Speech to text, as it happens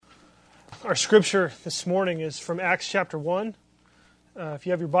Our scripture this morning is from Acts chapter 1. If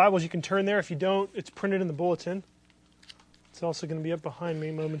you have your Bibles, you can turn there. If you don't, it's printed in the bulletin. It's also going to be up behind me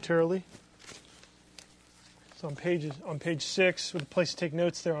momentarily. It's on page 6, with a place to take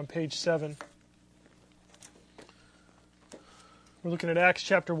notes there on page 7. We're looking at Acts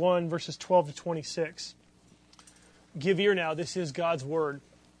chapter 1, verses 12 to 26. Give ear now, this is God's word.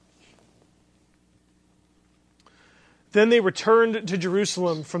 Then they returned to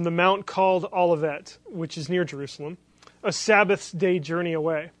Jerusalem from the mount called Olivet, which is near Jerusalem, a Sabbath's day journey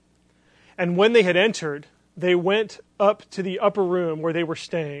away. And when they had entered, they went up to the upper room where they were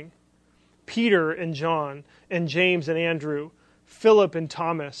staying. Peter and John, and James and Andrew, Philip and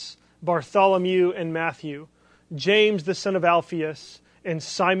Thomas, Bartholomew and Matthew, James the son of Alphaeus, and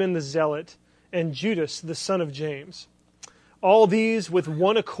Simon the Zealot, and Judas the son of James. All these with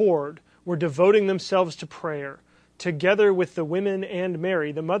one accord were devoting themselves to prayer, together with the women and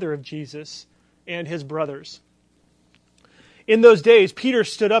Mary, the mother of Jesus, and his brothers. In those days, Peter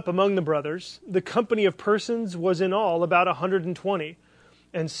stood up among the brothers. The company of persons was in all about 120,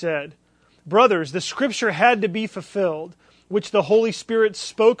 and said, Brothers, the scripture had to be fulfilled, which the Holy Spirit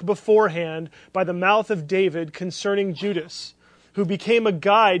spoke beforehand by the mouth of David concerning Judas, who became a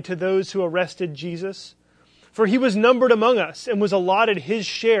guide to those who arrested Jesus. For he was numbered among us, and was allotted his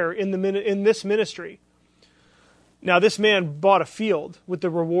share in this ministry. Now this man bought a field with the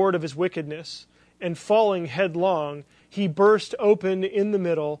reward of his wickedness, and falling headlong, he burst open in the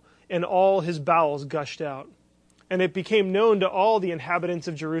middle, and all his bowels gushed out. And it became known to all the inhabitants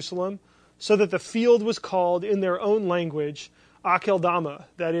of Jerusalem, so that the field was called in their own language Akeldama,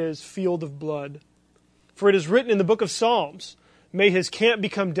 that is, field of blood. For it is written in the book of Psalms, May his camp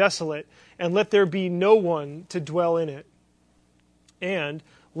become desolate, and let there be no one to dwell in it. And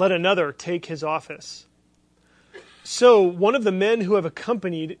let another take his office. So one of the men who have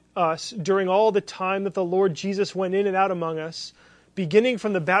accompanied us during all the time that the Lord Jesus went in and out among us, beginning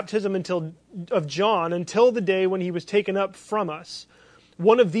from the baptism of John until the day when he was taken up from us,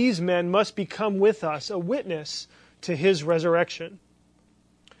 one of these men must become with us a witness to his resurrection.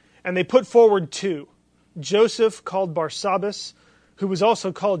 And they put forward two, Joseph called Barsabbas, who was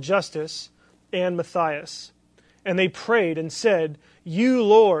also called Justus, and Matthias. And they prayed and said, You,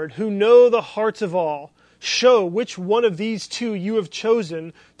 Lord, who know the hearts of all, show which one of these two you have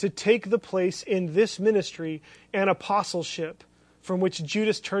chosen to take the place in this ministry and apostleship, from which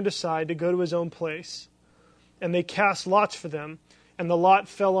Judas turned aside to go to his own place. And they cast lots for them, and the lot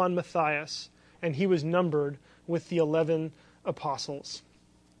fell on Matthias, and he was numbered with the 11 apostles.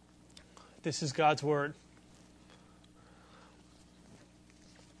 This is God's word.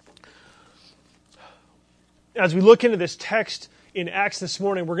 As we look into this text in Acts this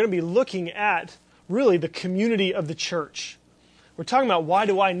morning, we're going to be looking at really the community of the church. We're talking about, why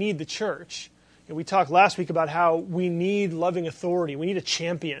do I need the church? And we talked last week about how we need loving authority. We need a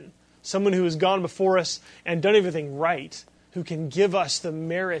champion, someone who has gone before us and done everything right, who can give us the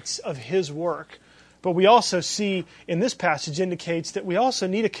merits of his work. But we also see in this passage indicates that we also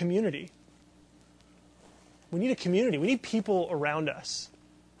need a community. We need a community. We need people around us.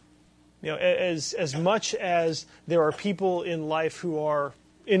 You know, as much as there are people in life who are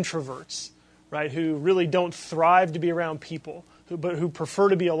introverts, right, who really don't thrive to be around people, but who prefer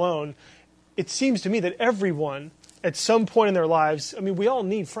to be alone, it seems to me that everyone, at some point in their lives, we all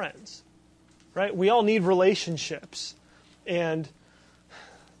need friends, right? We all need relationships. And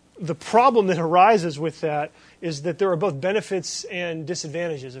the problem that arises with that is that there are both benefits and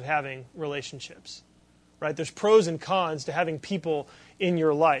disadvantages of having relationships, right? There's pros and cons to having people in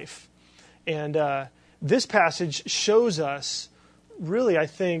your life. And this passage shows us, really, I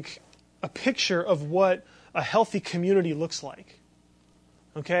think, a picture of what a healthy community looks like.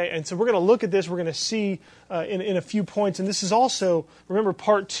 Okay, and so we're going to look at this. We're going to see in a few points. And this is also, remember,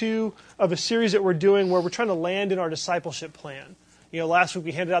 part 2 of a series that we're doing where we're trying to land in our discipleship plan. You know, last week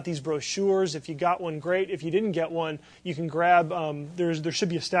we handed out these brochures. If you got one, great. If you didn't get one, you can grab, there should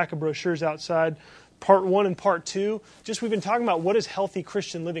be a stack of brochures outside. Part 1 and part 2, we've been talking about what does healthy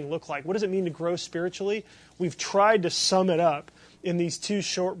Christian living look like? What does it mean to grow spiritually? We've tried to sum it up in these 2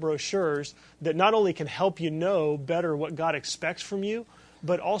 short brochures that not only can help you know better what God expects from you,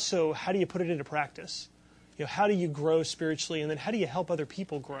 but also how do you put it into practice? You know, how do you grow spiritually, and then how do you help other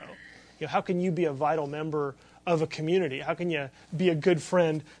people grow? You know, how can you be a vital member of a community? How can you be a good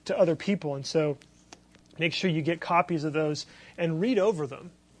friend to other people? And so make sure you get copies of those and read over them.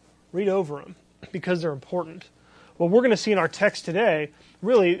 Read over them, because they're important. Well, we're going to see in our text today,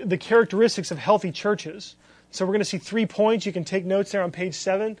 really, the characteristics of healthy churches. So we're going to see 3 points. You can take notes there on page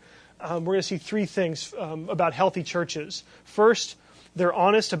 7. We're going to see 3 things about healthy churches. First, they're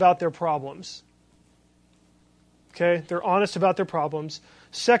honest about their problems. Okay, they're honest about their problems.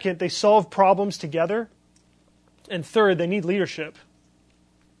 Second, they solve problems together. And third, they need leadership.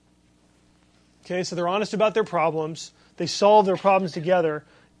 Okay, so they're honest about their problems, they solve their problems together,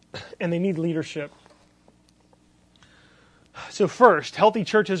 and they need leadership. So first, healthy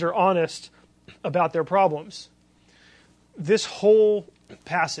churches are honest about their problems. This whole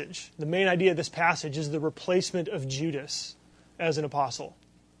passage, the main idea of this passage is the replacement of Judas as an apostle.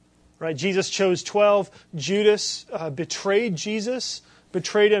 Right? Jesus chose 12. Judas betrayed Jesus,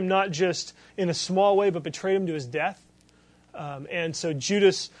 betrayed him not just in a small way, but betrayed him to his death. And so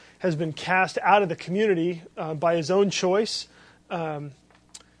Judas has been cast out of the community by his own choice. And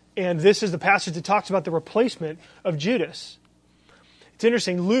this is the passage that talks about the replacement of Judas. It's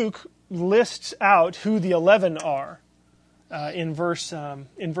interesting. Luke lists out who the 11 are in verse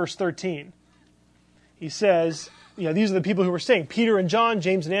 13. He says, these are the people who were staying: Peter and John,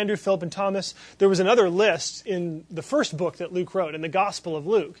 James and Andrew, Philip and Thomas. There was another list in the first book that Luke wrote, in the Gospel of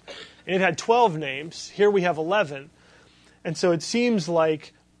Luke, and it had 12 names. Here we have 11. And so it seems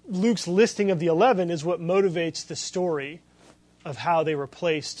like Luke's listing of the 11 is what motivates the story of how they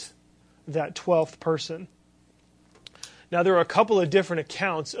replaced that 12th person. Now, there are a couple of different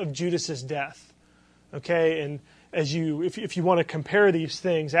accounts of Judas's death. Okay, and if you want to compare these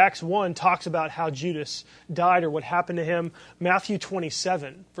things, Acts 1 talks about how Judas died or what happened to him. Matthew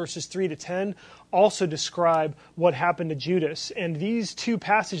 27, verses 3 to 10, also describe what happened to Judas. And these two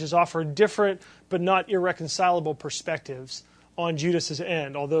passages offer different but not irreconcilable perspectives on Judas's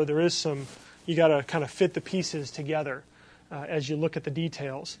end, although there is you got to kind of fit the pieces together as you look at the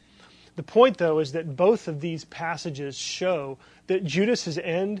details. The point, though, is that both of these passages show that Judas's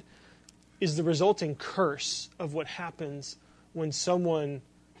end is the resulting curse of what happens when someone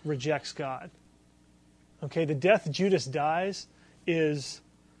rejects God. Okay, the death Judas dies is,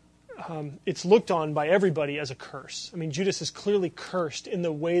 it's looked on by everybody as a curse. I mean, Judas is clearly cursed in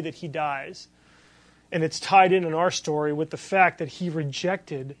the way that he dies. And it's tied in our story with the fact that he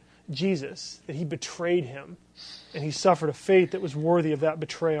rejected Jesus, that he betrayed him, and he suffered a fate that was worthy of that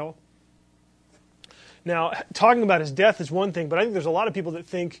betrayal. Now, talking about his death is one thing, but I think there's a lot of people that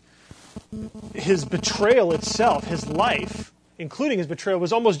think his betrayal itself, his life, including his betrayal,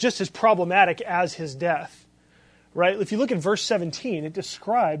 was almost just as problematic as his death. Right? If you look at verse 17, it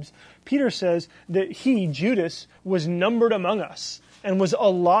describes, Peter says that he, Judas, was numbered among us and was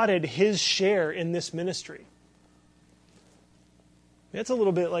allotted his share in this ministry. That's a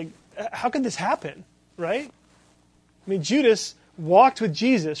little bit like, how could this happen? Right? I mean, Judas walked with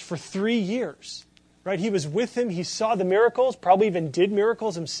Jesus for 3 years. Right? He was with him. He saw the miracles, probably even did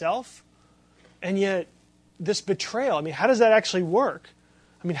miracles himself. And yet, this betrayal, I mean, how does that actually work?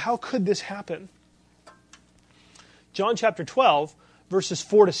 I mean, how could this happen? John chapter 12, verses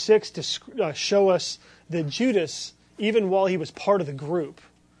 4 to 6 show us that Judas, even while he was part of the group,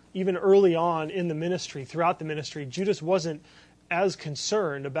 even early on in the ministry, throughout the ministry, Judas wasn't as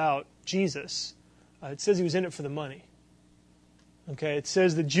concerned about Jesus. It says he was in it for the money. Okay, it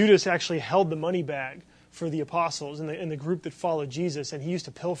says that Judas actually held the money bag for the apostles and the group that followed Jesus, and he used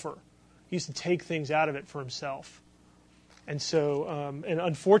to pilfer. He used to take things out of it for himself. And so, and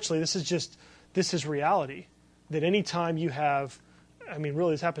unfortunately, this is reality. That any time you have, I mean,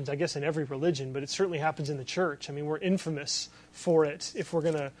 really this happens, I guess, in every religion, but it certainly happens in the church. I mean, we're infamous for it if we're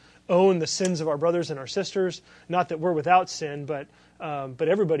going to own the sins of our brothers and our sisters. Not that we're without sin, but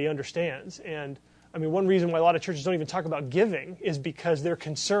everybody understands. And I mean, one reason why a lot of churches don't even talk about giving is because they're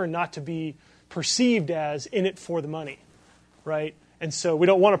concerned not to be perceived as in it for the money, right? And so we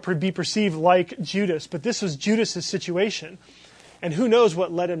don't want to be perceived like Judas, but this was Judas's situation. And who knows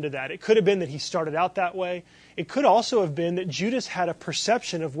what led him to that? It could have been that he started out that way. It could also have been that Judas had a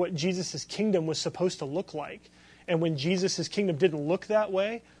perception of what Jesus' kingdom was supposed to look like. And when Jesus' kingdom didn't look that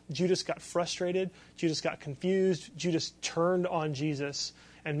way, Judas got frustrated, Judas got confused, Judas turned on Jesus.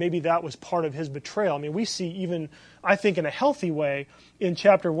 And maybe that was part of his betrayal. I mean, we see even, I think in a healthy way, in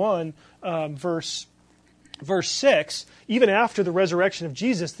chapter 1, verse 6, even after the resurrection of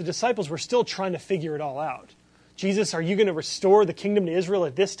Jesus, the disciples were still trying to figure it all out. Jesus, are you going to restore the kingdom to Israel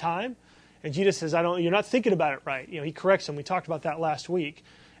at this time? And Jesus says, you're not thinking about it right. He corrects them. We talked about that last week.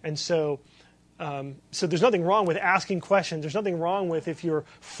 And so there's nothing wrong with asking questions. There's nothing wrong with if you're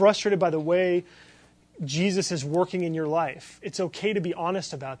frustrated by the way Jesus is working in your life. It's okay to be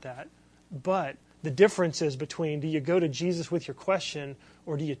honest about that. But the difference is between, do you go to Jesus with your question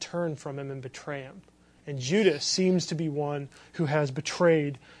or do you turn from him and betray him? And Judas seems to be one who has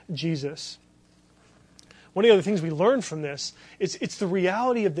betrayed Jesus. One of the other things we learn from this is it's the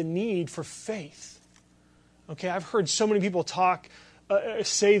reality of the need for faith. Okay, I've heard so many people talk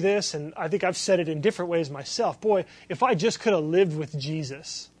say this, and I think I've said it in different ways myself. Boy, if I just could have lived with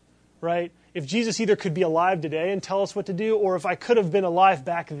Jesus, right? If Jesus either could be alive today and tell us what to do, or if I could have been alive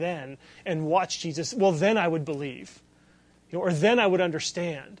back then and watched Jesus, well, then I would believe. Or then I would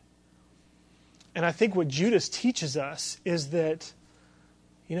understand. And I think what Judas teaches us is that,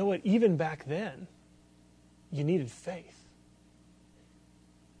 you know what, even back then, you needed faith.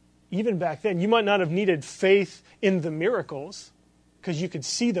 Even back then, you might not have needed faith in the miracles, because you could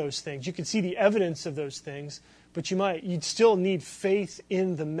see those things. You could see the evidence of those things. But you'd still need faith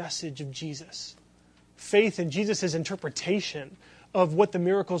in the message of Jesus. Faith in Jesus' interpretation of what the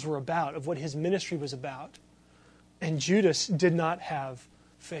miracles were about, of what his ministry was about. And Judas did not have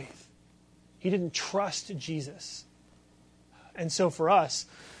faith. He didn't trust Jesus. And so for us,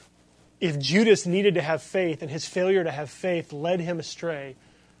 if Judas needed to have faith and his failure to have faith led him astray,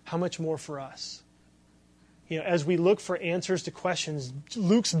 how much more for us? As we look for answers to questions,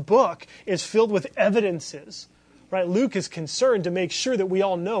 Luke's book is filled with evidences. Right? Luke is concerned to make sure that we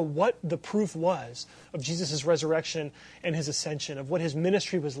all know what the proof was of Jesus' resurrection and his ascension, of what his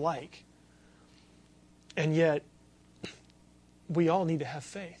ministry was like. And yet, we all need to have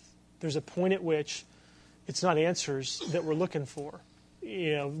faith. There's a point at which it's not answers that we're looking for.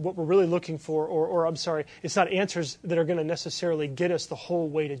 What we're really looking for, or I'm sorry, it's not answers that are going to necessarily get us the whole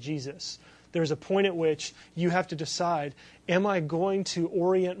way to Jesus. There's a point at which you have to decide, am I going to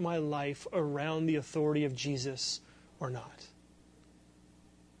orient my life around the authority of Jesus or not?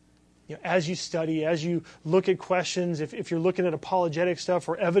 As you study, as you look at questions, if you're looking at apologetic stuff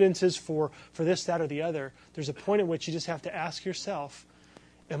or evidences for this, that, or the other, there's a point at which you just have to ask yourself,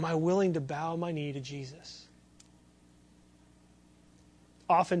 am I willing to bow my knee to Jesus?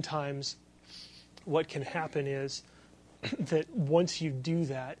 Oftentimes, what can happen is that once you do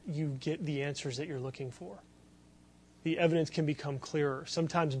that, you get the answers that you're looking for. The evidence can become clearer.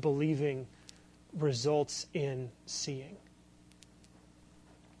 Sometimes believing results in seeing.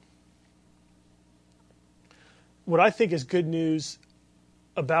 What I think is good news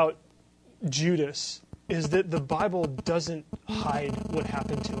about Judas is that the Bible doesn't hide what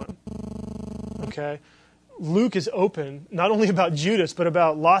happened to him. Okay? Luke is open, not only about Judas, but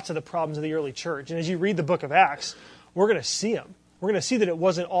about lots of the problems of the early church. And as you read the book of Acts, we're going to see them. We're going to see that it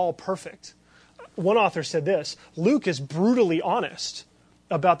wasn't all perfect. One author said this, Luke is brutally honest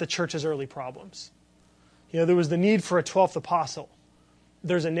about the church's early problems. There was the need for a 12th apostle.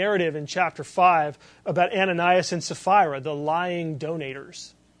 There's a narrative in chapter 5 about Ananias and Sapphira, the lying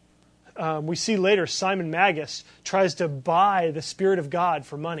donators. We see later Simon Magus tries to buy the Spirit of God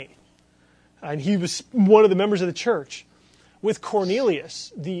for money. And he was one of the members of the church. With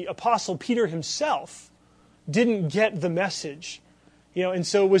Cornelius, the apostle Peter himself didn't get the message, and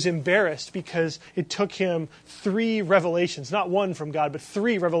so was embarrassed because it took him 3 revelations, not one from God, but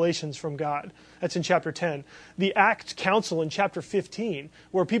 3 revelations from God. That's in chapter 10. The Acts Council in chapter 15,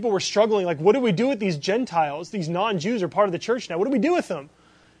 where people were struggling, like, what do we do with these Gentiles? These non-Jews are part of the church now. What do we do with them?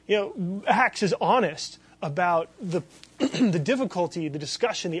 Acts is honest about the the difficulty, the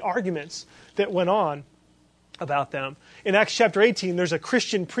discussion, the arguments that went on about them. In Acts chapter 18, there's a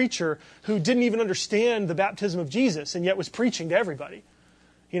Christian preacher who didn't even understand the baptism of Jesus and yet was preaching to everybody.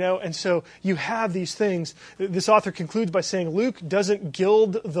 And so you have these things. This author concludes by saying Luke doesn't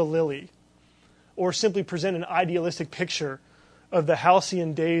gild the lily or simply present an idealistic picture of the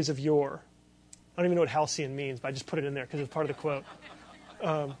halcyon days of yore. I don't even know what halcyon means, but I just put it in there because it's part of the quote.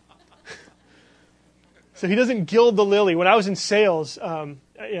 So he doesn't gild the lily. When I was in sales,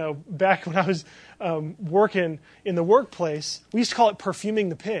 back when I was working in the workplace, we used to call it perfuming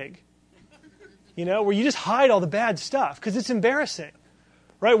the pig. Where you just hide all the bad stuff because it's embarrassing,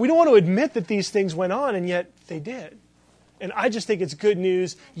 right? We don't want to admit that these things went on, and yet they did. And I just think it's good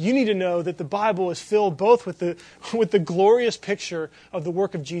news. You need to know that the Bible is filled both with the glorious picture of the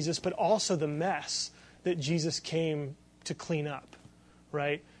work of Jesus, but also the mess that Jesus came to clean up,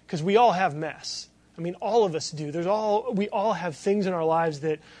 right? Because we all have mess. All of us do. We all have things in our lives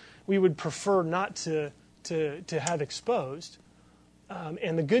that we would prefer not to have exposed.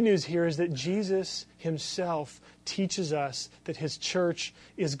 And the good news here is that Jesus himself teaches us that his church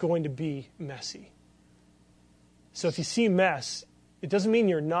is going to be messy. So if you see mess, it doesn't mean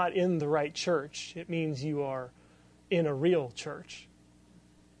you're not in the right church. It means you are in a real church.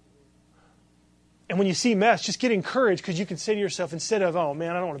 And when you see mess, just get encouraged because you can say to yourself, instead of, oh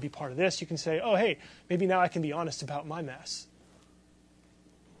man, I don't want to be part of this, you can say, oh hey, maybe now I can be honest about my mess.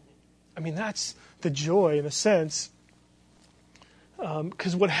 That's the joy in a sense.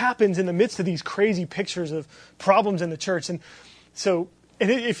 Because what happens in the midst of these crazy pictures of problems in the church, and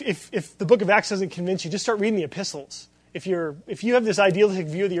if the book of Acts doesn't convince you, just start reading the epistles If you have this idealistic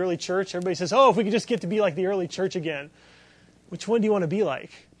view of the early church, everybody says, oh, if we could just get to be like the early church again. Which one do you want to be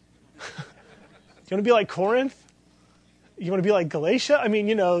like? Do you want to be like Corinth? You want to be like Galatia? I mean,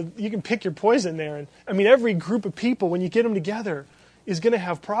 you can pick your poison there. And I mean, every group of people, when you get them together, is going to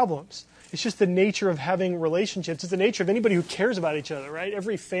have problems. It's just the nature of having relationships. It's the nature of anybody who cares about each other, right?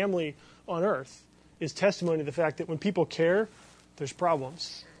 Every family on earth is testimony to the fact that when people care, there's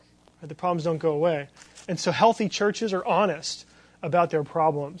problems. Right? The problems don't go away. And so healthy churches are honest about their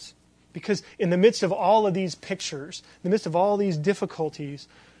problems. Because in the midst of all of these pictures, in the midst of all these difficulties,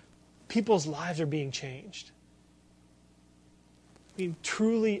 people's lives are being changed. I mean,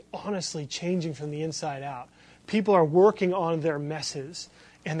 truly, honestly changing from the inside out. People are working on their messes,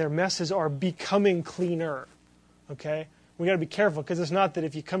 and their messes are becoming cleaner. Okay? We got to be careful, because it's not that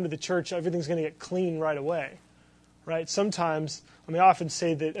if you come to the church, everything's going to get clean right away. Right? Sometimes, I often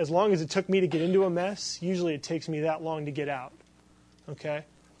say that as long as it took me to get into a mess, usually it takes me that long to get out. Okay?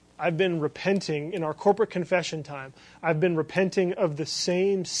 I've been repenting in our corporate confession time. I've been repenting of the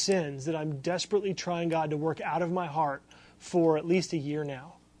same sins that I'm desperately trying God to work out of my heart for at least a year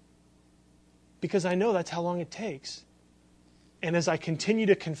now. Because I know that's how long it takes. And as I continue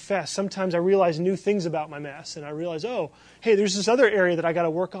to confess, sometimes I realize new things about my mess. And I realize, oh, hey, there's this other area that I got to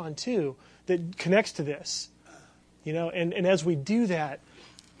work on too that connects to this. And as we do that,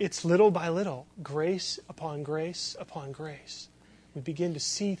 it's little by little, grace upon grace upon grace. We begin to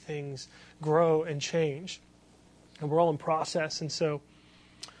see things grow and change. And we're all in process. And so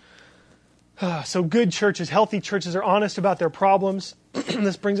good churches, healthy churches are honest about their problems.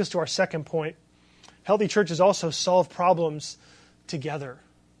 This brings us to our second point. Healthy churches also solve problems together.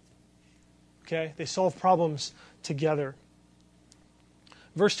 Okay? They solve problems together.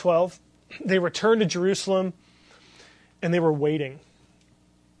 Verse 12, they returned to Jerusalem and they were waiting.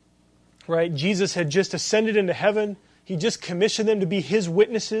 Right? Jesus had just ascended into heaven. He just commissioned them to be his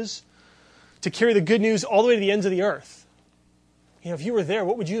witnesses, to carry the good news all the way to the ends of the earth. If you were there,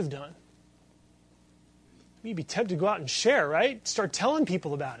 what would you have done? You'd be tempted to go out and share, right? Start telling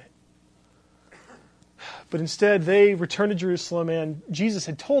people about it. But instead, they returned to Jerusalem, and Jesus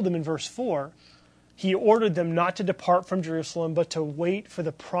had told them in verse 4, he ordered them not to depart from Jerusalem, but to wait for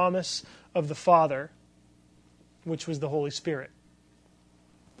the promise of the Father, which was the Holy Spirit.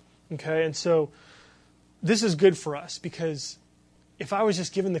 Okay, and so this is good for us, because if I was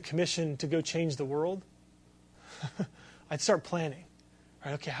just given the commission to go change the world, I'd start planning.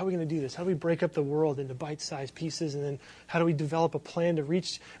 Right, okay, how are we going to do this? How do we break up the world into bite-sized pieces? And then how do we develop a plan to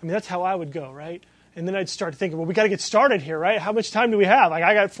reach? That's how I would go, right? And then I'd start thinking, well, we got to get started here, right? How much time do we have? Like,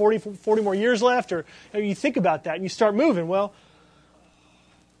 I got 40 more years left. Or you think about that and you start moving. Well,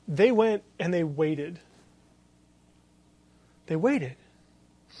 they went and they waited. They waited.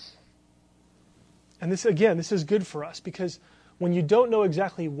 And this is good for us, because when you don't know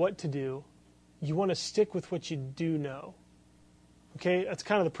exactly what to do, you want to stick with what you do know. Okay, that's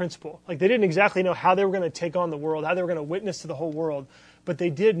kind of the principle. Like, they didn't exactly know how they were going to take on the world, how they were going to witness to the whole world, but they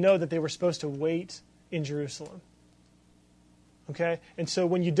did know that they were supposed to wait in Jerusalem. Okay, and so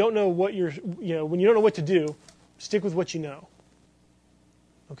when you don't know when you don't know what to do, stick with what you know.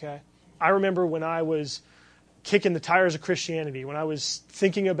 Okay, I remember when I was kicking the tires of Christianity, when I was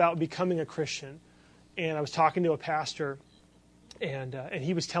thinking about becoming a Christian, and I was talking to a pastor, and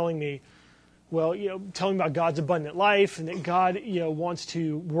he was telling me, telling me about God's abundant life, and that God, wants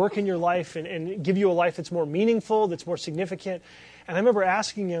to work in your life and give you a life that's more meaningful, that's more significant. And I remember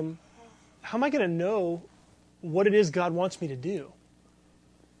asking him, how am I going to know what it is God wants me to do?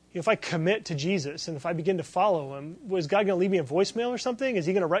 If I commit to Jesus and if I begin to follow him, was God going to leave me a voicemail or something? Is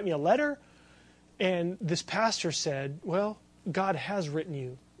he going to write me a letter? And this pastor said, well, God has written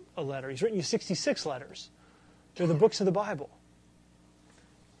you a letter. He's written you 66 letters. They're the books of the Bible.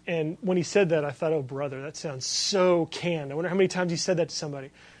 And when he said that, I thought, oh, brother, that sounds so canned. I wonder how many times he said that to somebody.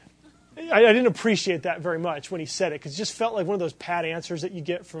 I didn't appreciate that very much when he said it, because it just felt like one of those pat answers that you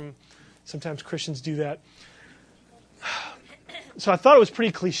get from, sometimes Christians do that. So I thought it was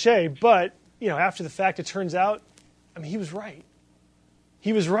pretty cliche, but, after the fact, it turns out, he was right.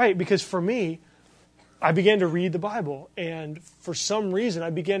 He was right, because for me, I began to read the Bible, and for some reason, I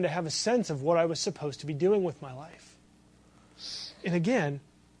began to have a sense of what I was supposed to be doing with my life. And again,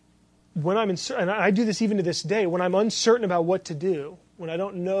 when I'm and I do this even to this day, when I'm uncertain about what to do, when I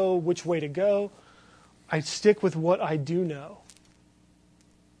don't know which way to go, I stick with what I do know.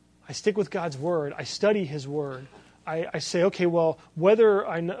 I stick with God's Word. I study His Word. I say, okay, well, whether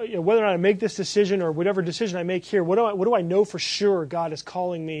or not I make this decision or whatever decision I make here, what do I know for sure God is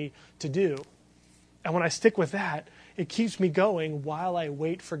calling me to do? And when I stick with that, it keeps me going while I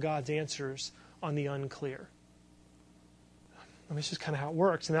wait for God's answers on the unclear. I mean, it's just kind of how it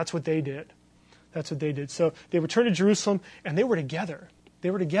works, and that's what they did. That's what they did. So they returned to Jerusalem, and they were together. They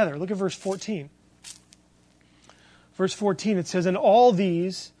were together. Look at verse 14. Verse 14, it says, "And all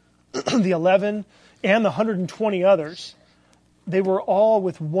these, the 11 and the 120 others, they were all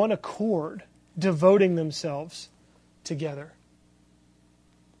with one accord, devoting themselves together."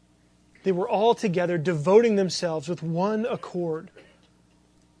 They were all together, devoting themselves with one accord.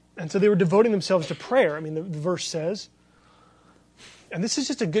 And so they were devoting themselves to prayer. I mean, the verse says. And this is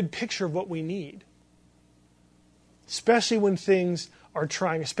just a good picture of what we need. Especially when things are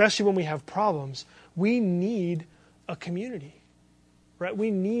trying, especially when we have problems, we need a community, right?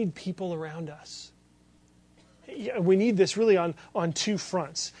 We need people around us. We need this really on two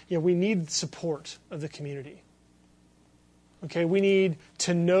fronts. We need support of the community. Okay, we need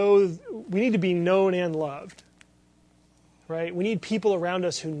to be known and loved, right? We need people around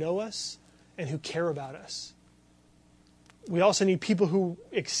us who know us and who care about us. We also need people who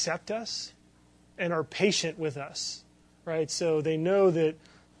accept us and are patient with us, right? So they know that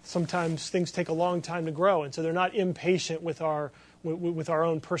sometimes things take a long time to grow, and so they're not impatient with our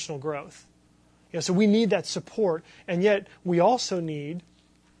own personal growth. So we need that support, and yet we also need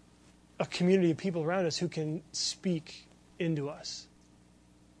a community of people around us who can speak into us,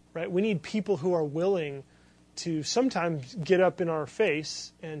 right? We need people who are willing to sometimes get up in our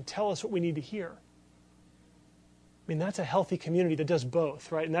face and tell us what we need to hear. I mean, that's a healthy community that does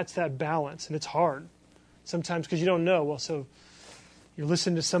both, right? And that's that balance, and it's hard sometimes because you don't know. Well, so you're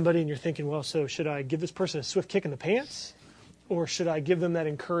listening to somebody and you're thinking, well, so should I give this person a swift kick in the pants? Or should I give them that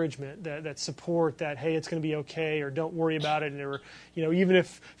encouragement, that support, that, hey, it's going to be okay, or don't worry about it, or, even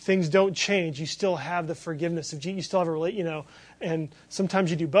if things don't change, you still have the forgiveness of Jesus, you still have a and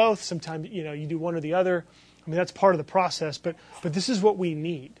sometimes you do both, sometimes, you do one or the other. I mean, that's part of the process, but this is what we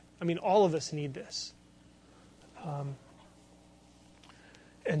need. I mean, all of us need this.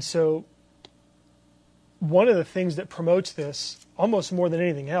 And so one of the things that promotes this, almost more than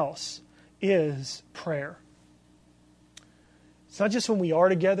anything else, is prayer. It's not just when we are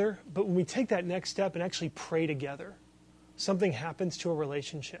together, but when we take that next step and actually pray together. Something happens to a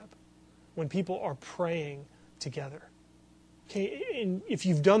relationship when people are praying together. Okay, and if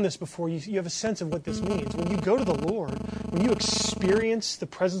you've done this before, you have a sense of what this means. When you go to the Lord, when you experience the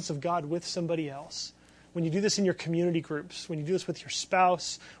presence of God with somebody else, when you do this in your community groups, when you do this with your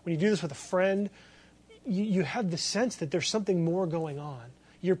spouse, when you do this with a friend, you have the sense that there's something more going on.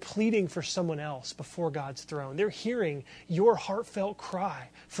 You're pleading for someone else before God's throne. They're hearing your heartfelt cry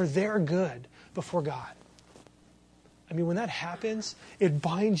for their good before God. I mean, when that happens, it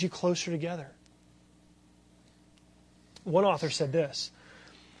binds you closer together. One author said this: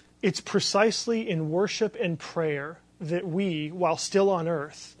 "It's precisely in worship and prayer that we, while still on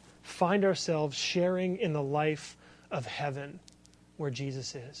earth, find ourselves sharing in the life of heaven where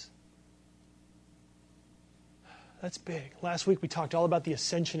Jesus is." That's big. Last week we talked all about the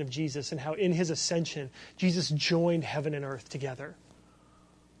ascension of Jesus and how in his ascension, Jesus joined heaven and earth together.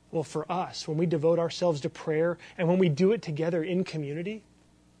 Well, for us, when we devote ourselves to prayer and when we do it together in community,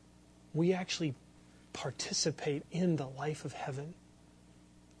 we actually participate in the life of heaven.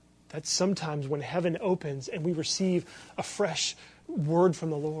 That's sometimes when heaven opens and we receive a fresh word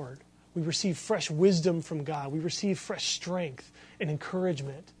from the Lord. We receive fresh wisdom from God. We receive fresh strength and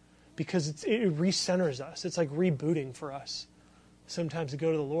encouragement. Because it recenters us. It's like rebooting for us sometimes to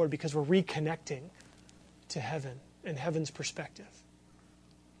go to the Lord because we're reconnecting to heaven and heaven's perspective.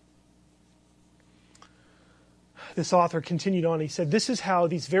 This author continued on. He said, "This is how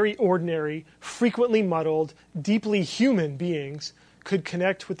these very ordinary, frequently muddled, deeply human beings could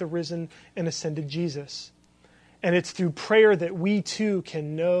connect with the risen and ascended Jesus. And it's through prayer that we too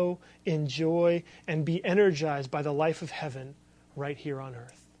can know, enjoy, and be energized by the life of heaven right here on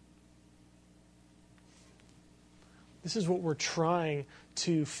earth." This is what we're trying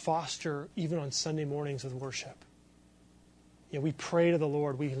to foster even on Sunday mornings with worship. We pray to the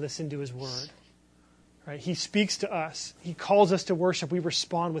Lord. We listen to his word. Right? He speaks to us. He calls us to worship. We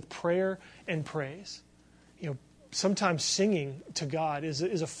respond with prayer and praise. Sometimes singing to God is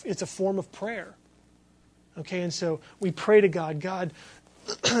a form of prayer. Okay, and so we pray to God. God,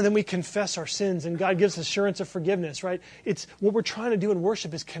 then we confess our sins, and God gives assurance of forgiveness. Right? It's what we're trying to do in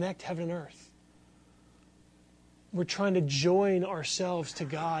worship is connect heaven and earth. We're trying to join ourselves to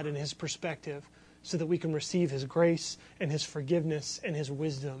God and his perspective so that we can receive his grace and his forgiveness and his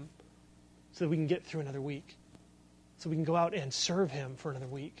wisdom so that we can get through another week, so we can go out and serve him for another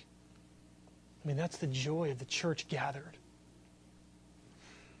week. I mean, that's the joy of the church gathered.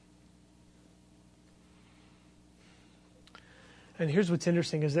 And here's what's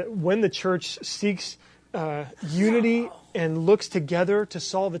interesting is that when the church seeks unity and looks together to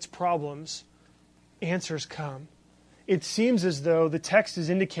solve its problems, answers come. It seems as though the text is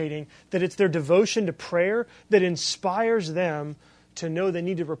indicating that it's their devotion to prayer that inspires them to know they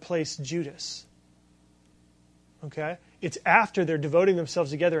need to replace Judas. Okay? It's after they're devoting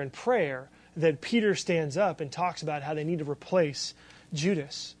themselves together in prayer that Peter stands up and talks about how they need to replace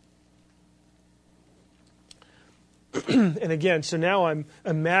Judas. And again, so now I'm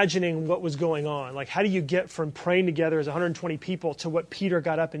imagining what was going on. Like, how do you get from praying together as 120 people to what Peter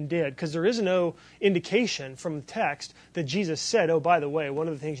got up and did? Because there is no indication from the text that Jesus said, oh, by the way, one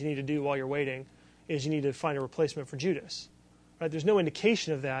of the things you need to do while you're waiting is you need to find a replacement for Judas. Right? There's no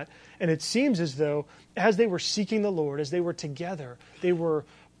indication of that. And it seems as though as they were seeking the Lord, as they were together, they were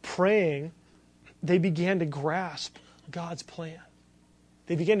praying, they began to grasp God's plan.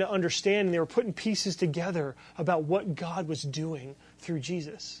 They began to understand, and they were putting pieces together about what God was doing through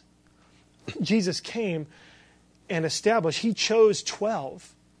Jesus. Jesus came and established, he chose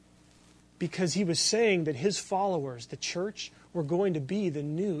 12 because he was saying that his followers, the church, were going to be the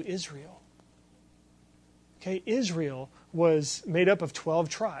new Israel. Okay, Israel was made up of 12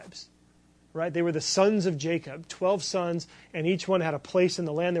 tribes, right? They were the sons of Jacob, 12 sons, and each one had a place in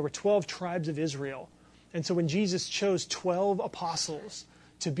the land. There were 12 tribes of Israel. And so when Jesus chose 12 apostles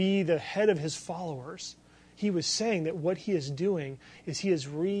to be the head of his followers, he was saying that what he is doing is he is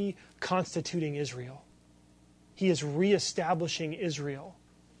reconstituting Israel. He is reestablishing Israel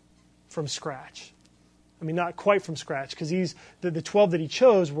from scratch. I mean, not quite from scratch, because the 12 that he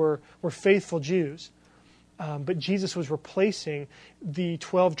chose were faithful Jews. But Jesus was replacing the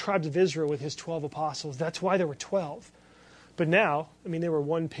 12 tribes of Israel with his 12 apostles. That's why there were 12. But now, I mean, they were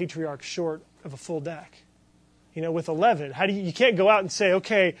one patriarch short of a full deck. You know, with 11, you can't go out and say,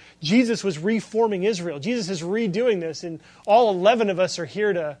 okay, Jesus was reforming Israel. Jesus is redoing this, and all 11 of us are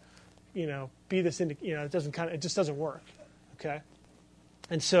here to, be this. It just doesn't work. Okay,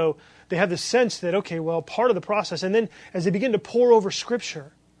 and so they have the sense that, okay, well, part of the process, and then as they begin to pore over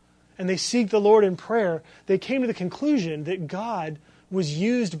Scripture, and they seek the Lord in prayer, they came to the conclusion that God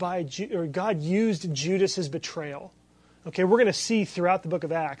used Judas's betrayal. Okay, we're going to see throughout the book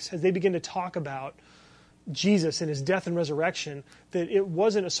of Acts as they begin to talk about Jesus and his death and resurrection, that it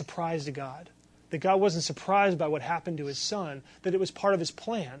wasn't a surprise to God. That God wasn't surprised by what happened to his son, that it was part of his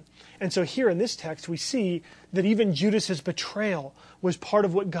plan. And so here in this text, we see that even Judas's betrayal was part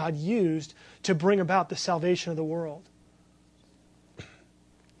of what God used to bring about the salvation of the world.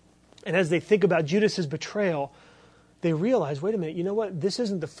 And as they think about Judas's betrayal, they realize, wait a minute, you know what? This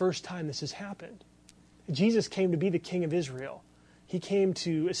isn't the first time this has happened. Jesus came to be the king of Israel. He came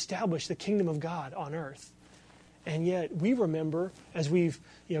to establish the kingdom of God on earth. And yet we remember, as we've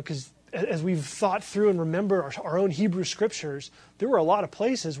thought through and remember our own Hebrew scriptures, there were a lot of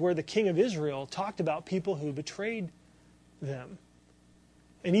places where the king of Israel talked about people who betrayed them.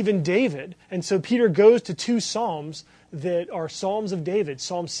 And even David. And so Peter goes to two psalms that are Psalms of David,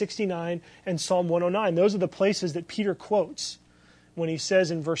 Psalm 69 and Psalm 109. Those are the places that Peter quotes when he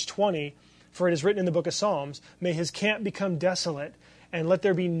says in verse 20, "For it is written in the book of Psalms, may his camp become desolate, and let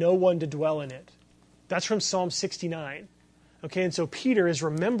there be no one to dwell in it." That's from Psalm 69. Okay, and so Peter is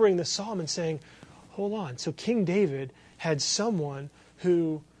remembering the psalm and saying, hold on, so King David had someone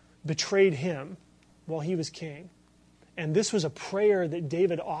who betrayed him while he was king. And this was a prayer that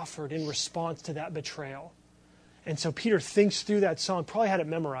David offered in response to that betrayal. And so Peter thinks through that psalm, probably had it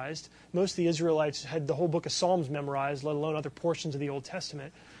memorized. Most of the Israelites had the whole book of Psalms memorized, let alone other portions of the Old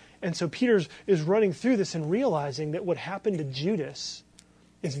Testament. And so Peter is running through this and realizing that what happened to Judas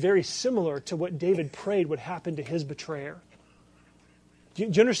is very similar to what David prayed would happen to his betrayer. Do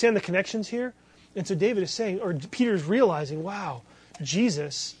you understand the connections here? And so David is saying, or Peter is realizing, wow,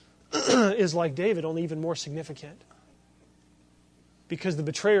 Jesus is like David, only even more significant. Because the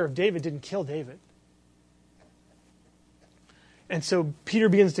betrayer of David didn't kill David. And so Peter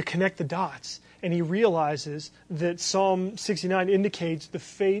begins to connect the dots, and he realizes that Psalm 69 indicates the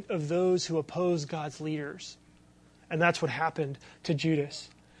fate of those who oppose God's leaders. And that's what happened to Judas.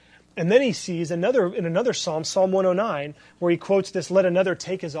 And then he sees in another psalm, Psalm 109, where he quotes this, "Let another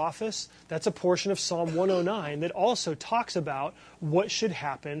take his office." That's a portion of Psalm 109 that also talks about what should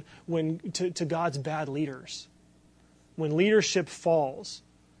happen to God's bad leaders. When leadership falls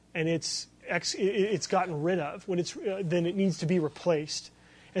and it's gotten rid of, then it needs to be replaced.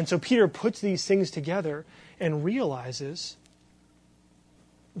 And so Peter puts these things together and realizes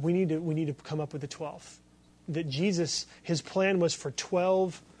we need to come up with the 12th. That Jesus, his plan was for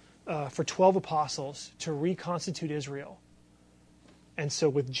 12 apostles to reconstitute Israel. And so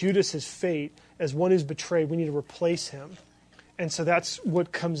with Judas's fate, as one who's betrayed, we need to replace him. And so that's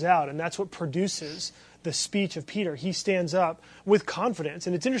what comes out, and that's what produces the speech of Peter. He stands up with confidence.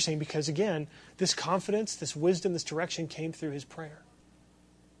 And it's interesting because, again, this confidence, this wisdom, this direction came through his prayer.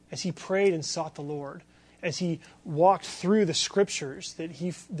 As he prayed and sought the Lord, as he walked through the scriptures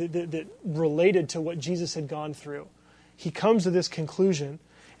that related to what Jesus had gone through, he comes to this conclusion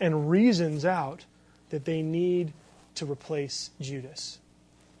and reasons out that they need to replace Judas.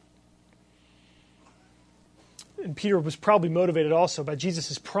 And Peter was probably motivated also by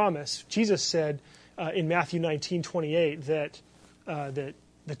Jesus' promise. Jesus said in Matthew 19:28 that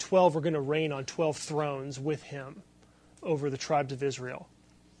the 12 were going to reign on 12 thrones with him over the tribes of Israel.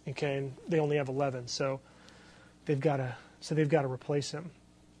 Okay, and they only have 11, so they've got to replace him.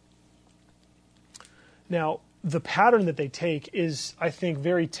 Now, the pattern that they take is, I think,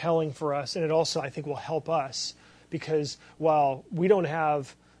 very telling for us, and it also, I think, will help us, because while we don't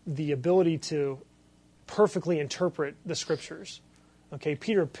have the ability to perfectly interpret the scriptures, okay,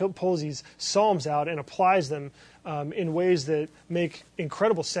 Peter pulls these psalms out and applies them in ways that make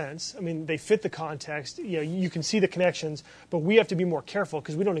incredible sense. I mean, they fit the context. You know, you can see the connections, but we have to be more careful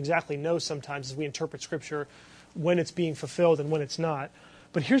because we don't exactly know sometimes as we interpret Scripture when it's being fulfilled and when it's not.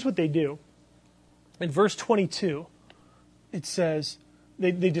 But here's what they do. In verse 22, it says,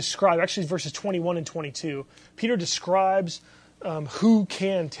 they describe, actually verses 21 and 22, Peter describes who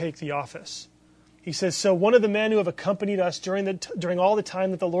can take the office. He says, so one of the men who have accompanied us during all the time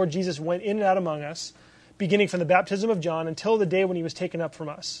that the Lord Jesus went in and out among us, beginning from the baptism of John until the day when he was taken up from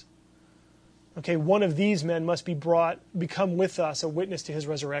us. Okay, one of these men must become with us a witness to his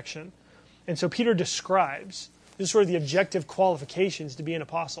resurrection. And so Peter describes, this is sort of the objective qualifications to be an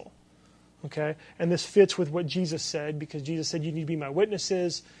apostle. Okay, and this fits with what Jesus said, because Jesus said, you need to be my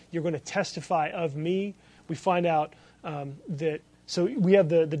witnesses, you're going to testify of me. We find out that, so we have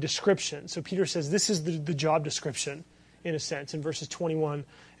the description. So Peter says this is the job description, in a sense, in verses 21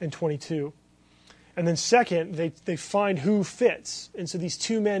 and 22. And then second, they find who fits. And so these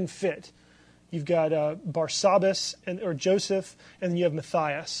two men fit. You've got Barsabbas or Joseph, and then you have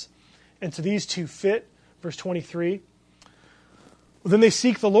Matthias. And so these two fit, verse 23. Well, then they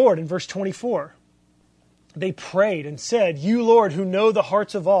seek the Lord in verse 24. They prayed and said, you, Lord, who know the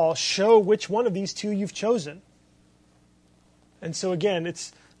hearts of all, show which one of these two you've chosen. And so again,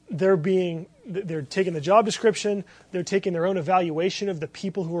 they're taking the job description, they're taking their own evaluation of the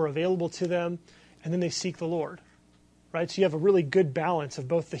people who are available to them, and then they seek the Lord. Right? So you have a really good balance of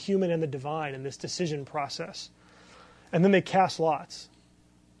both the human and the divine in this decision process. And then they cast lots.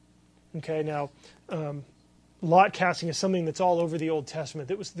 Okay, now, lot casting is something that's all over the Old Testament.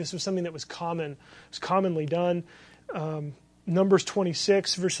 This was something that was commonly done. Numbers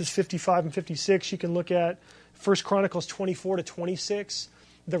 26, verses 55 and 56, you can look at. 1 Chronicles 24 to 26,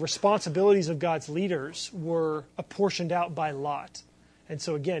 the responsibilities of God's leaders were apportioned out by lot. And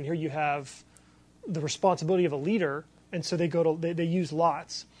so again, here you have the responsibility of a leader, and so they use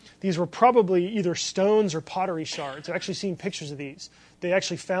lots. These were probably either stones or pottery shards. I've actually seen pictures of these. They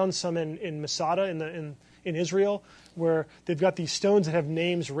actually found some in Masada in Israel, where they've got these stones that have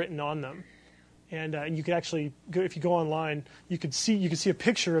names written on them. And you could actually, if you go online, you could see a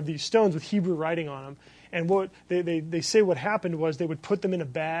picture of these stones with Hebrew writing on them. And what they say what happened was they would put them in a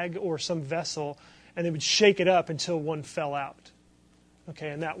bag or some vessel, and they would shake it up until one fell out.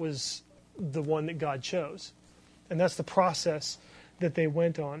 Okay, and that was the one that God chose. And that's the process that they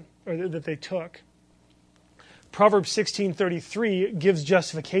went on, or that they took. Proverbs 16:33 gives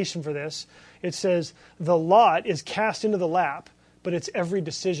justification for this. It says, the lot is cast into the lap, but its every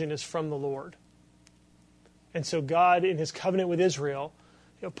decision is from the Lord. And so God, in his covenant with Israel,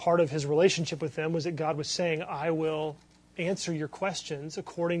 part of his relationship with them was that God was saying, I will answer your questions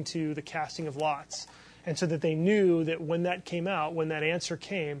according to the casting of lots. And so that they knew that when that came out, when that answer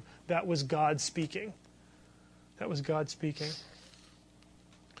came, that was God speaking. That was God speaking.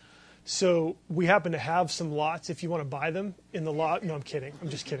 So we happen to have some lots if you want to buy them in the lot. No, I'm kidding. I'm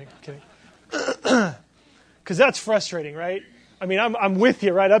just kidding. I'm kidding. Because that's frustrating, right? I mean, I'm with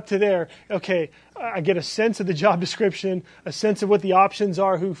you right up to there. Okay, I get a sense of the job description, a sense of what the options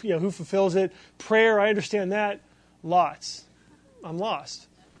are, who fulfills it. Prayer, I understand that. Lots. I'm lost,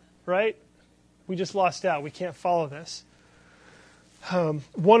 right? We just lost out. We can't follow this.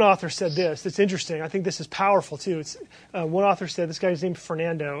 One author said this. It's interesting. I think this is powerful too. One author said, this guy's named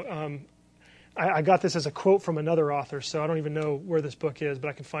Fernando. I got this as a quote from another author, so I don't even know where this book is, but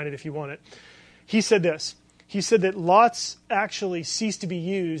I can find it if you want it. He said this. He said that lots actually cease to be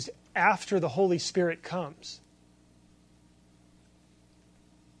used after the Holy Spirit comes.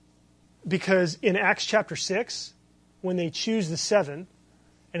 Because in Acts chapter 6, when they choose the 7,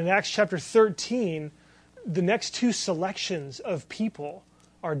 and in Acts chapter 13, the next two selections of people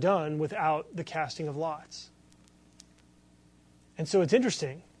are done without the casting of lots. And so it's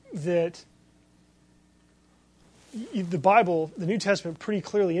interesting that the Bible, the New Testament, pretty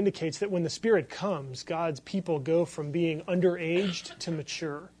clearly indicates that when the Spirit comes, God's people go from being underaged to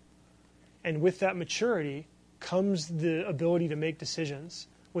mature. And with that maturity comes the ability to make decisions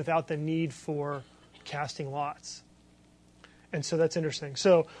without the need for casting lots. And so that's interesting.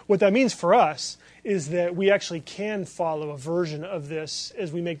 So what that means for us is that we actually can follow a version of this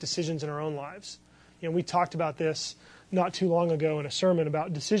as we make decisions in our own lives. We talked about this not too long ago in a sermon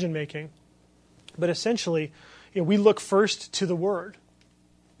about decision making. But essentially, we look first to the Word.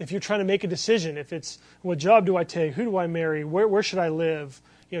 If you're trying to make a decision, if it's what job do I take, who do I marry, where should I live,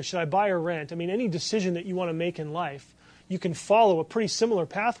 should I buy or rent? I mean, any decision that you want to make in life, you can follow a pretty similar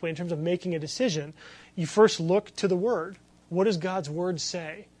pathway in terms of making a decision. You first look to the Word. What does God's Word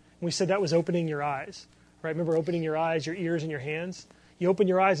say? And we said that was opening your eyes, right? Remember opening your eyes, your ears, and your hands? You open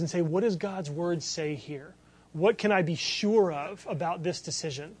your eyes and say, what does God's Word say here? What can I be sure of about this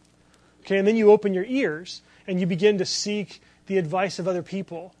decision? Okay, and then you open your ears and you begin to seek the advice of other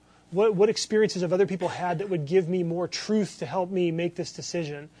people. What experiences have other people had that would give me more truth to help me make this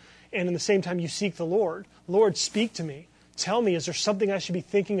decision? And in the same time, you seek the Lord. Lord, speak to me. Tell me, is there something I should be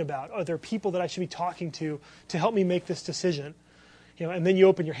thinking about? Are there people that I should be talking to help me make this decision? And then you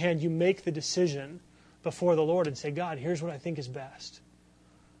open your hand, you make the decision before the Lord and say, God, here's what I think is best.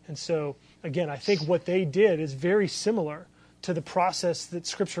 And so, again, I think what they did is very similar to the process that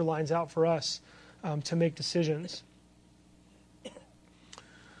Scripture lines out for us to make decisions.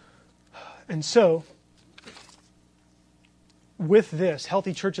 And so, with this,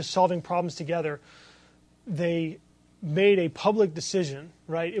 Healthy Churches Solving Problems Together, they made a public decision,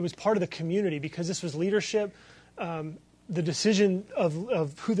 right? It was part of the community because this was leadership. The decision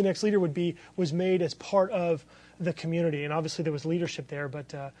of who the next leader would be was made as part of the community. And obviously there was leadership there, but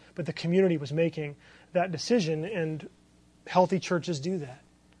the community was making that decision, and healthy churches do that.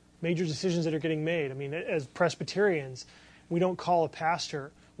 Major decisions that are getting made. I mean, as Presbyterians, we don't call a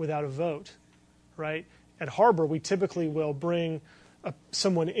pastor without a vote, right? At Harbor, we typically will bring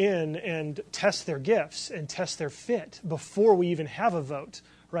someone in and test their gifts and test their fit before we even have a vote,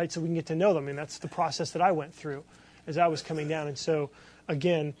 right? So we can get to know them. And that's the process that I went through as I was coming down. And so,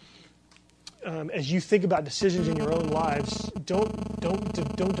 again, as you think about decisions in your own lives,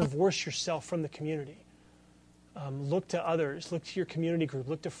 don't divorce yourself from the community. Look to others, look to your community group,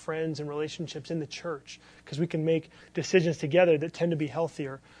 look to friends and relationships in the church, because we can make decisions together that tend to be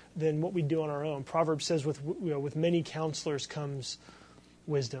healthier than what we do on our own. Proverbs says, with many counselors comes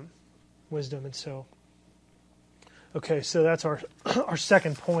wisdom. And so, okay, so that's our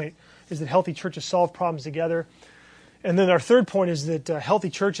second point, is that healthy churches solve problems together. And then our third point is that healthy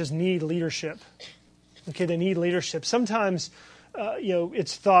churches need leadership. Okay, they need leadership. Sometimes,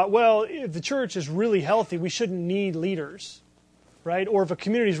 it's thought, well, if the church is really healthy, we shouldn't need leaders, right? Or if a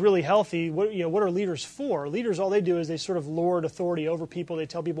community is really healthy, what are leaders for? Leaders, all they do is they sort of lord authority over people. They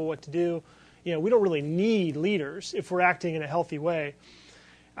tell people what to do. We don't really need leaders if we're acting in a healthy way.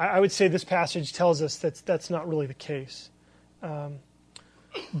 I would say this passage tells us that's not really the case.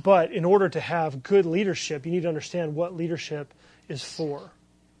 But in order to have good leadership, you need to understand what leadership is for.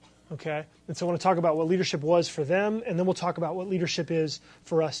 Okay? And so I want to talk about what leadership was for them, and then we'll talk about what leadership is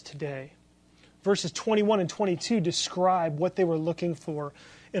for us today. Verses 21 and 22 describe what they were looking for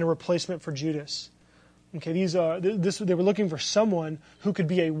in a replacement for Judas. Okay, they were looking for someone who could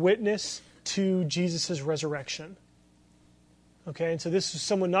be a witness to Jesus' resurrection. Okay, and so this is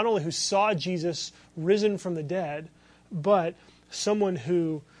someone not only who saw Jesus risen from the dead, but someone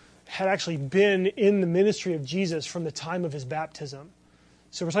who had actually been in the ministry of Jesus from the time of his baptism.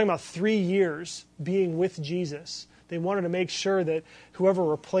 So we're talking about 3 years being with Jesus. They wanted to make sure that whoever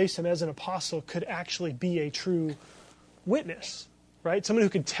replaced him as an apostle could actually be a true witness, right? Someone who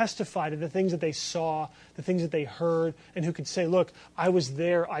could testify to the things that they saw, the things that they heard, and who could say, look, I was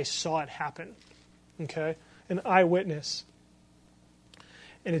there, I saw it happen. Okay? An eyewitness.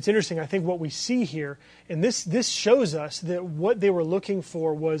 And it's interesting, I think what we see here, and this shows us that what they were looking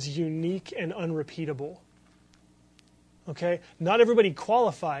for was unique and unrepeatable. Okay? Not everybody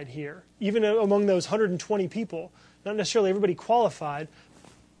qualified here. Even among those 120 people, not necessarily everybody qualified,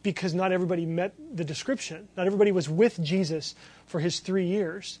 because not everybody met the description. Not everybody was with Jesus for his 3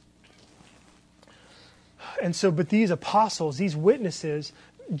 years. And so, but these apostles, these witnesses,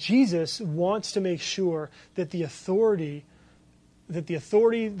 Jesus wants to make sure that the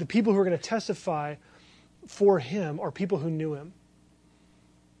people who are going to testify for him are people who knew him.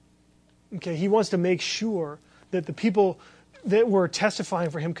 Okay, he wants to make sure that the people that were testifying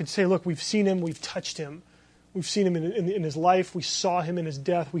for him could say, look, we've seen him, we've touched him, We've seen him in his life. We saw him in his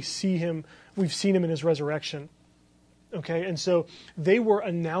death. We've seen him in his resurrection. Okay, and so they were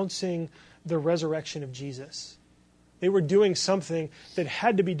announcing the resurrection of Jesus. They were doing something that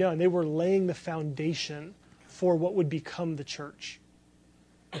had to be done. They were laying the foundation for what would become the church.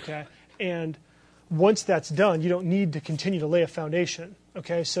 Okay, and once that's done, you don't need to continue to lay a foundation.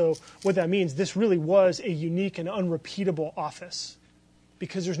 Okay, so what that means, this really was a unique and unrepeatable office,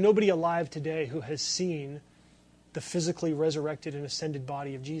 because there's nobody alive today who has seen the physically resurrected and ascended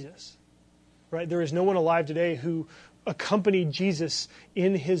body of Jesus. Right? There is no one alive today who accompanied Jesus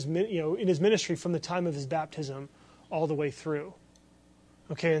in his ministry from the time of his baptism all the way through.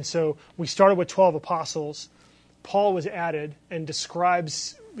 Okay, and so we started with 12 apostles. Paul was added and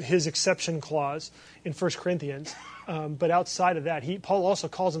describes his exception clause in 1 Corinthians. But outside of that, Paul also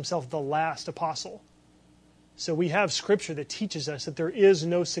calls himself the last apostle. So we have scripture that teaches us that there is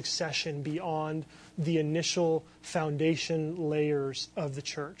no succession beyond the initial foundation layers of the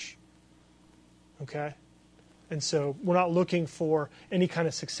church. Okay? And so we're not looking for any kind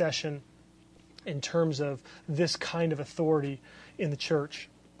of succession in terms of this kind of authority in the church.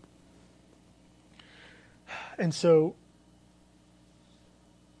 And so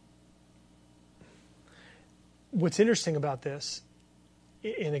what's interesting about this,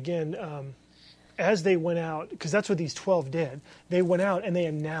 and again, as they went out, because that's what these 12 did, they went out and they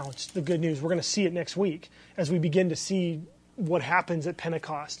announced the good news. We're going to see it next week as we begin to see what happens at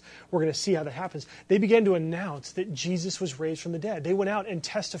Pentecost. We're going to see how that happens. They began to announce that Jesus was raised from the dead. They went out and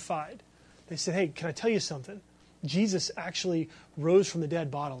testified. They said, hey, can I tell you something? Jesus actually rose from the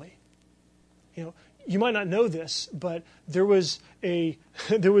dead bodily. You know, you might not know this, but there was a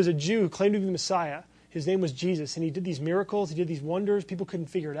Jew who claimed to be the Messiah. His name was Jesus, and he did these miracles. He did these wonders. People couldn't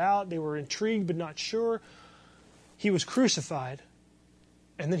figure it out. They were intrigued but not sure. He was crucified,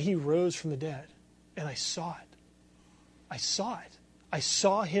 and then he rose from the dead, and I saw it. I saw it. I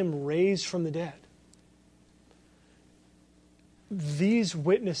saw him raised from the dead. These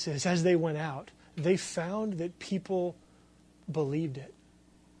witnesses, as they went out, they found that people believed it.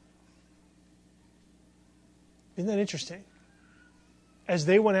 Isn't that interesting? As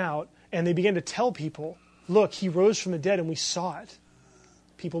they went out and they began to tell people, look, he rose from the dead and we saw it,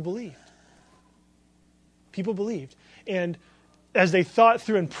 people believed. People believed. And as they thought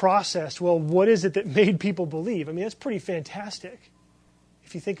through and processed, well, what is it that made people believe? I mean, that's pretty fantastic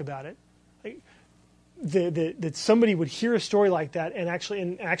if you think about it. Like, that somebody would hear a story like that and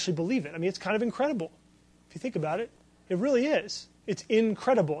actually believe it. I mean, it's kind of incredible if you think about it. It really is. It's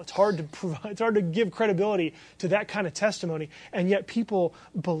incredible. It's hard to provide. It's hard to give credibility to that kind of testimony, and yet people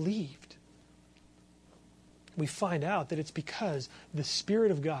believed. We find out that it's because the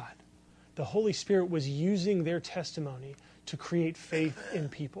Spirit of God, the Holy Spirit, was using their testimony to create faith in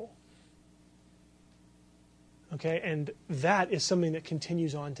people. Okay, and that is something that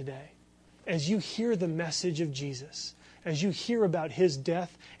continues on today. As you hear the message of Jesus, as you hear about his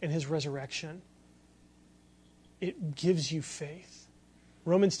death and his resurrection, it gives you faith.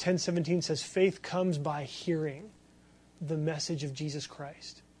 Romans 10:17 says, faith comes by hearing the message of Jesus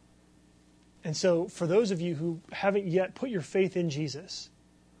Christ. And so for those of you who haven't yet put your faith in Jesus,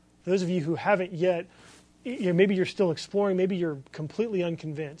 for those of you who haven't yet, maybe you're still exploring, maybe you're completely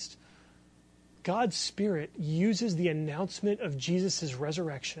unconvinced, God's Spirit uses the announcement of Jesus'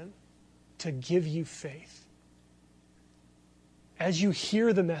 resurrection to give you faith. As you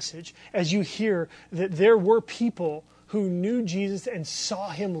hear the message, as you hear that there were people who knew Jesus and saw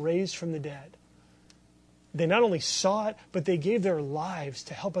him raised from the dead, they not only saw it, but they gave their lives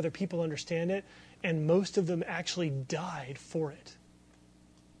to help other people understand it, and most of them actually died for it.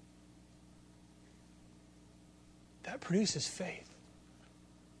 That produces faith.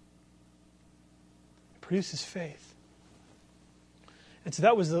 It produces faith. And so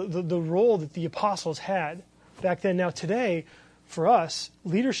that was the role that the apostles had back then. Now today, for us,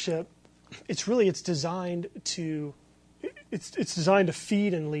 leadership, it's designed to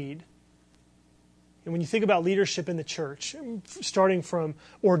feed and lead. And when you think about leadership in the church, starting from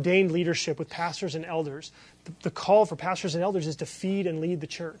ordained leadership with pastors and elders, the call for pastors and elders is to feed and lead the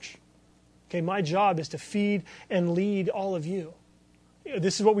church. Okay, my job is to feed and lead all of you.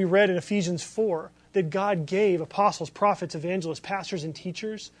 This is what we read in Ephesians 4, that God gave apostles, prophets, evangelists, pastors, and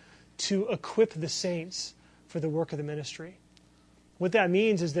teachers to equip the saints for the work of the ministry. What that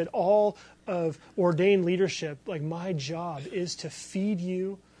means is that all of ordained leadership, like my job, is to feed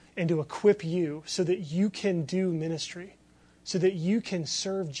you and to equip you so that you can do ministry, so that you can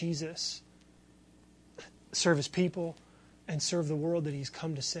serve Jesus, serve his people, and serve the world that he's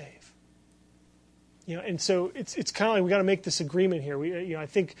come to save. And so it's kind of like we got to make this agreement here. I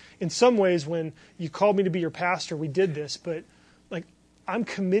think in some ways when you called me to be your pastor, we did this, but like I'm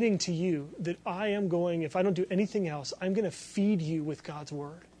committing to you that I am going, if I don't do anything else, I'm going to feed you with God's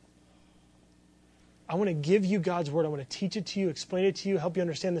word. I want to give you God's word. I want to teach it to you, explain it to you, help you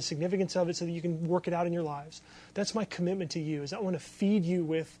understand the significance of it so that you can work it out in your lives. That's my commitment to you, is I want to feed you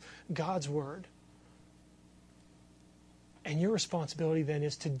with God's word. And your responsibility then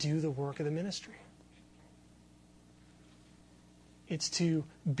is to do the work of the ministry. It's to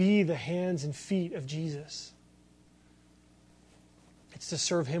be the hands and feet of Jesus. It's to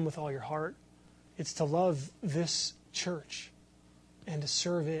serve him with all your heart. It's to love this church and to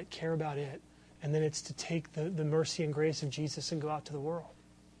serve it, care about it. And then it's to take the mercy and grace of Jesus and go out to the world.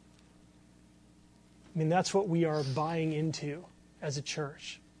 I mean, that's what we are buying into as a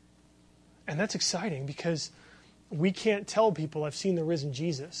church. And that's exciting because we can't tell people, I've seen the risen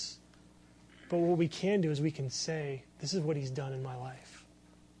Jesus. But what we can do is we can say, this is what he's done in my life.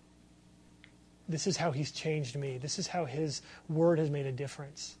 This is how he's changed me. This is how his word has made a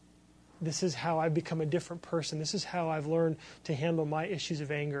difference. This is how I've become a different person. This is how I've learned to handle my issues of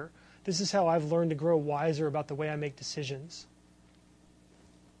anger. This is how I've learned to grow wiser about the way I make decisions.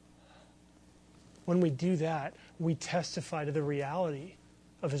 When we do that, we testify to the reality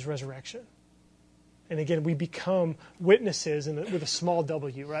of his resurrection. And again, we become witnesses with a small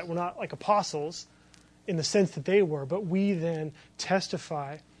w, right? We're not like apostles in the sense that they were, but we then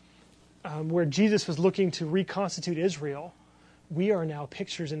testify where Jesus was looking to reconstitute Israel. We are now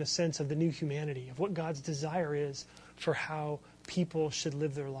pictures in a sense of the new humanity, of what God's desire is for how people should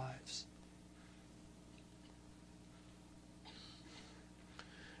live their lives.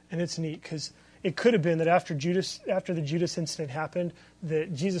 And it's neat because it could have been that after the Judas incident happened,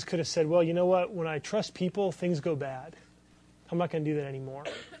 that Jesus could have said, well, you know what? When I trust people, things go bad. I'm not going to do that anymore.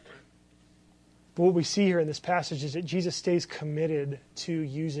 But what we see here in this passage is that Jesus stays committed to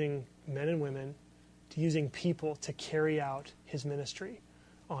using men and women, to using people to carry out his ministry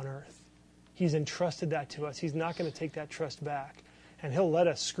on earth. He's entrusted that to us. He's not going to take that trust back. And he'll let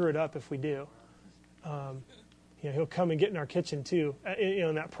us screw it up if we do. He'll come and get in our kitchen too,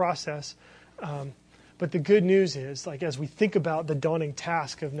 in that process. But the good news is, like as we think about the dawning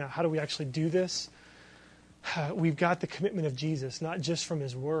task of now, how do we actually do this? We've got the commitment of Jesus, not just from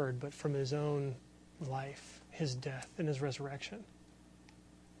his word, but from his own life, his death, and his resurrection.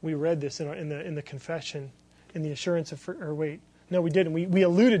 We read this in the confession, in the assurance of, or wait, no, we didn't. We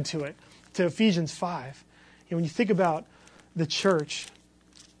alluded to it, to Ephesians 5. When you think about the church,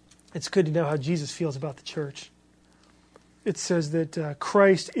 it's good to know how Jesus feels about the church. It says that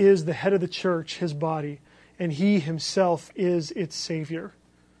Christ is the head of the church, his body, and he himself is its Savior.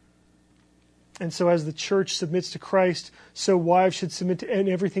 And so as the church submits to Christ, so wives should submit to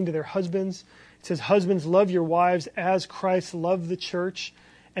everything to their husbands. It says, husbands, love your wives as Christ loved the church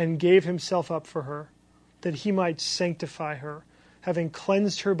and gave himself up for her, that he might sanctify her, having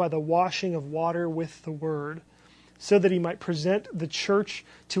cleansed her by the washing of water with the word, so that he might present the church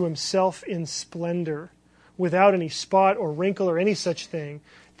to himself in splendor, without any spot or wrinkle or any such thing,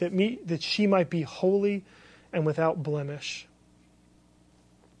 that she might be holy and without blemish.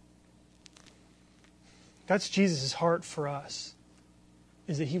 That's Jesus' heart for us,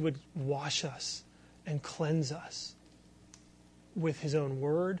 is that he would wash us and cleanse us with his own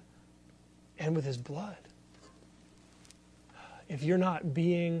word and with his blood. If you're not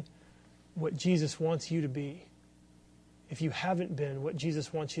being what Jesus wants you to be, if you haven't been what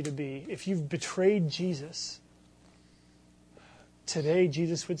Jesus wants you to be, if you've betrayed Jesus, today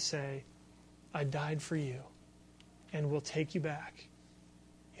Jesus would say, I died for you and will take you back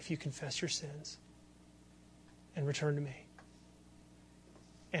if you confess your sins and return to me.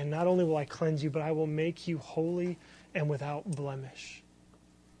 And not only will I cleanse you, but I will make you holy and without blemish.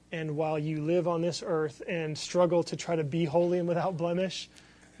 And while you live on this earth and struggle to try to be holy and without blemish,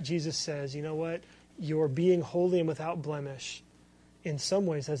 Jesus says, you know what? Your being holy and without blemish in some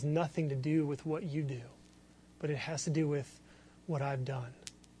ways has nothing to do with what you do, but it has to do with what I've done.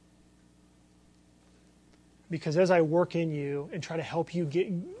 Because as I work in you and try to help you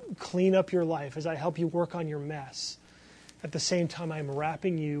clean up your life, as I help you work on your mess, at the same time I'm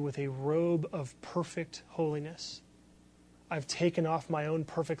wrapping you with a robe of perfect holiness. I've taken off my own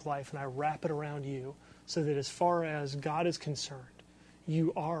perfect life and I wrap it around you so that as far as God is concerned,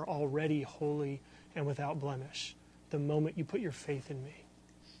 you are already holy and without blemish the moment you put your faith in me.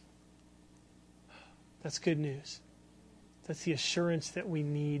 That's good news. That's the assurance that we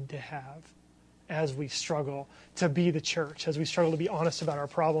need to have as we struggle to be the church, as we struggle to be honest about our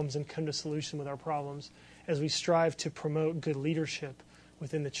problems and come to solution with our problems, as we strive to promote good leadership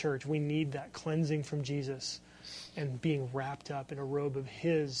within the church. We need that cleansing from Jesus and being wrapped up in a robe of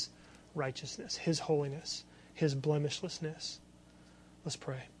his righteousness, his holiness, his blemishlessness. Let's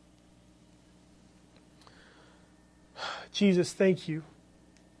pray. Jesus, thank you.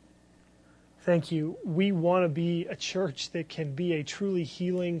 Thank you. We want to be a church that can be a truly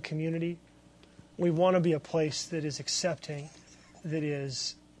healing community. We want to be a place that is accepting, that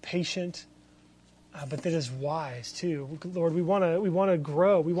is patient, but that is wise too. Lord, we want to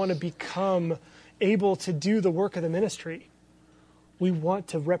grow. We want to become able to do the work of the ministry. We want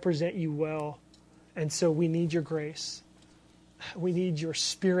to represent you well, and so we need your grace. We need your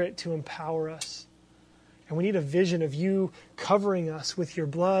Spirit to empower us. And we need a vision of you covering us with your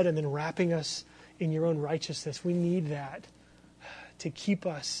blood and then wrapping us in your own righteousness. We need that to keep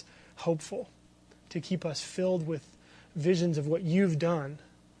us hopeful, to keep us filled with visions of what you've done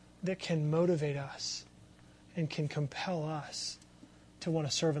that can motivate us and can compel us to want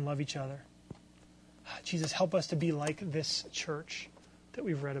to serve and love each other. Jesus, help us to be like this church that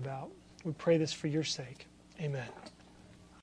we've read about. We pray this for your sake. Amen.